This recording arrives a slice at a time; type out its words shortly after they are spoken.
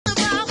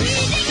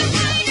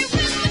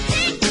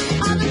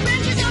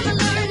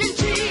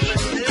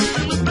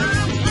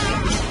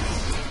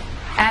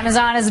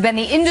Amazon has been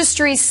the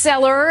industry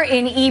seller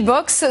in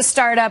ebooks,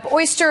 startup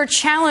Oyster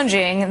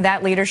challenging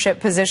that leadership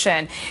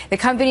position. The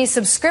company's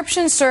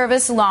subscription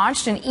service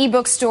launched an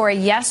ebook store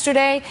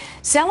yesterday,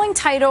 selling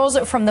titles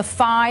from the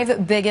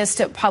 5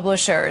 biggest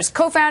publishers.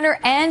 Co-founder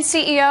and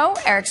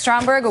CEO Eric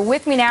Stromberg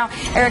with me now.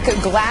 Eric,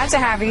 glad to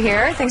have you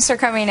here. Thanks for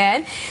coming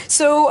in.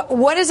 So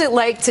what is it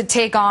like to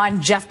take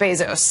on Jeff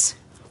Bezos?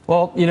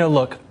 Well,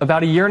 look,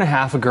 about a year and a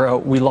half ago,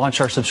 we launched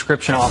our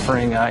subscription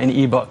offering in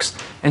ebooks.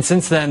 And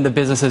since then, the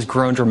business has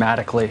grown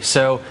dramatically.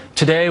 So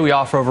today, we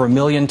offer over 1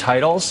 million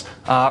titles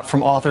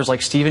from authors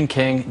like Stephen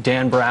King,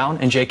 Dan Brown,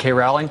 and J.K.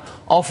 Rowling,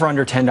 all for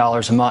under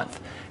 $10 a month.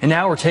 And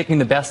now we're taking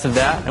the best of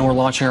that, and we're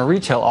launching our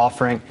retail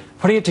offering,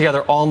 putting it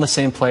together all in the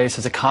same place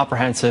as a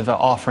comprehensive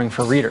offering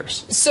for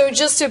readers. So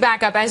just to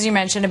back up, as you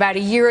mentioned, about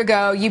a year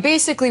ago, you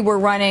basically were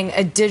running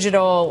a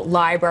digital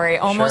library,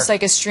 almost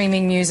like a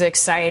streaming music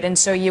site. And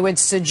so you would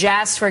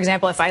suggest, for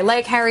example, if I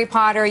like Harry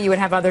Potter, you would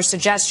have other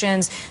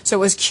suggestions. So it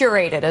was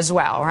curated as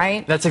well,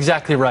 right? That's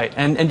exactly right.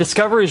 And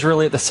discovery is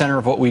really at the center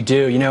of what we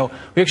do.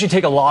 We actually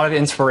take a lot of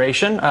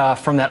inspiration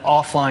from that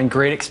offline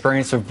great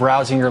experience of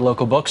browsing your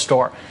local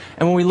bookstore.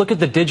 And when we look at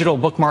the digital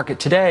book market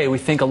today, we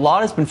think a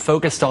lot has been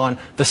focused on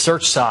the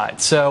search side.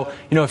 So,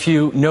 if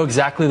you know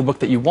exactly the book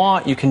that you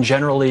want, you can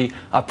generally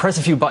press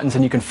a few buttons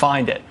and you can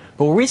find it.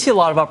 But we see a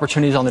lot of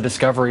opportunities on the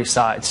discovery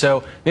side.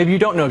 So maybe you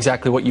don't know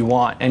exactly what you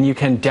want, and you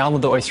can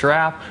download the Oyster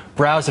app,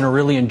 browse in a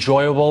really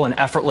enjoyable and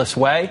effortless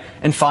way,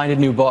 and find a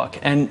new book.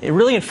 And it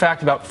really, in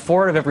fact, about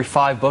 4 out of every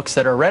 5 books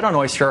that are read on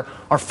Oyster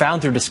are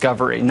found through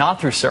discovery, not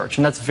through search.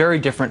 And that's very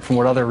different from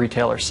what other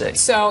retailers see.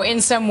 So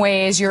in some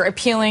ways, you're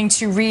appealing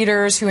to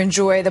readers who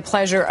enjoy the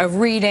pleasure of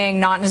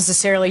reading, not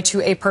necessarily to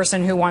a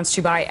person who wants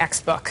to buy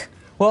X book.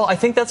 Well, I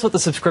think that's what the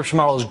subscription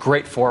model is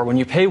great for. When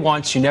you pay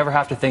once, you never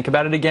have to think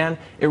about it again.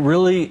 It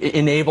really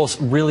enables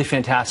really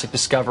fantastic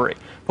discovery.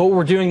 But what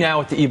we're doing now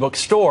with the ebook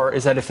store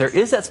is that if there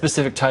is that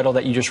specific title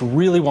that you just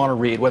really want to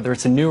read, whether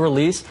it's a new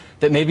release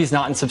that maybe is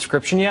not in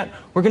subscription yet,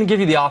 we're going to give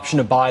you the option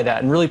to buy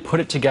that and really put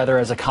it together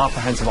as a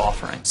comprehensive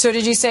offering. So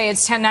did you say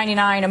it's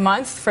 $10.99 a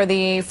month for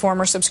the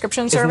former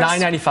subscription service?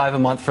 It's $9.95 a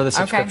month for the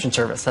subscription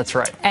service. That's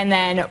right. And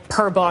then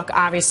per book,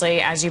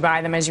 obviously, as you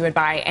buy them, as you would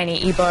buy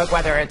any ebook,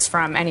 whether it's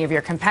from any of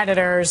your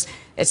competitors,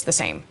 it's the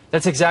same.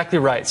 That's exactly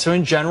right. So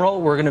in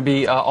general, we're going to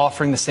be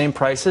offering the same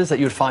prices that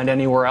you would find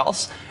anywhere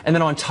else. And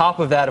then on top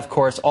of that, of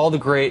course, all the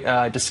great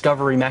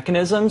discovery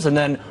mechanisms, and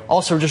then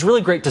also just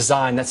really great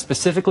design that's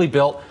specifically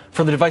built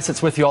for the device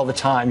that's with you all the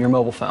time, your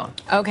mobile phone.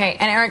 Okay.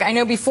 And Eric, I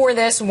know before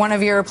this, one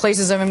of your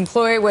places of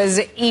employ was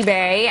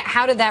eBay.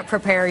 How did that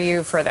prepare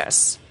you for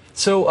this?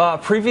 So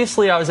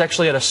previously, I was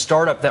actually at a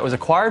startup that was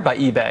acquired by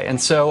eBay,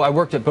 and so I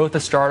worked at both a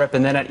startup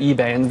and then at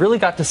eBay, and really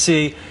got to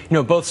see,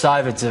 both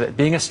sides of it.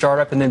 Being a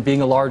startup and then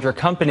being a larger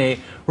company,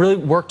 really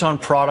worked on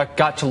product,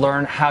 got to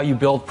learn how you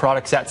build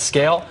products at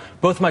scale.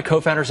 Both of my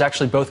co-founders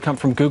actually both come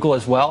from Google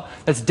as well.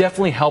 That's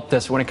definitely helped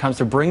us when it comes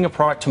to bringing a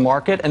product to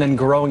market and then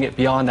growing it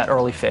beyond that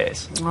early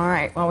phase. All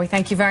right. Well, we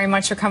thank you very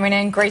much for coming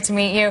in. Great to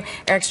meet you.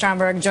 Eric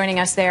Stromberg joining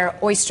us there,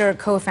 Oyster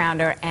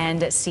co-founder and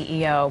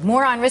CEO.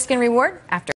 More on Risk and Reward after.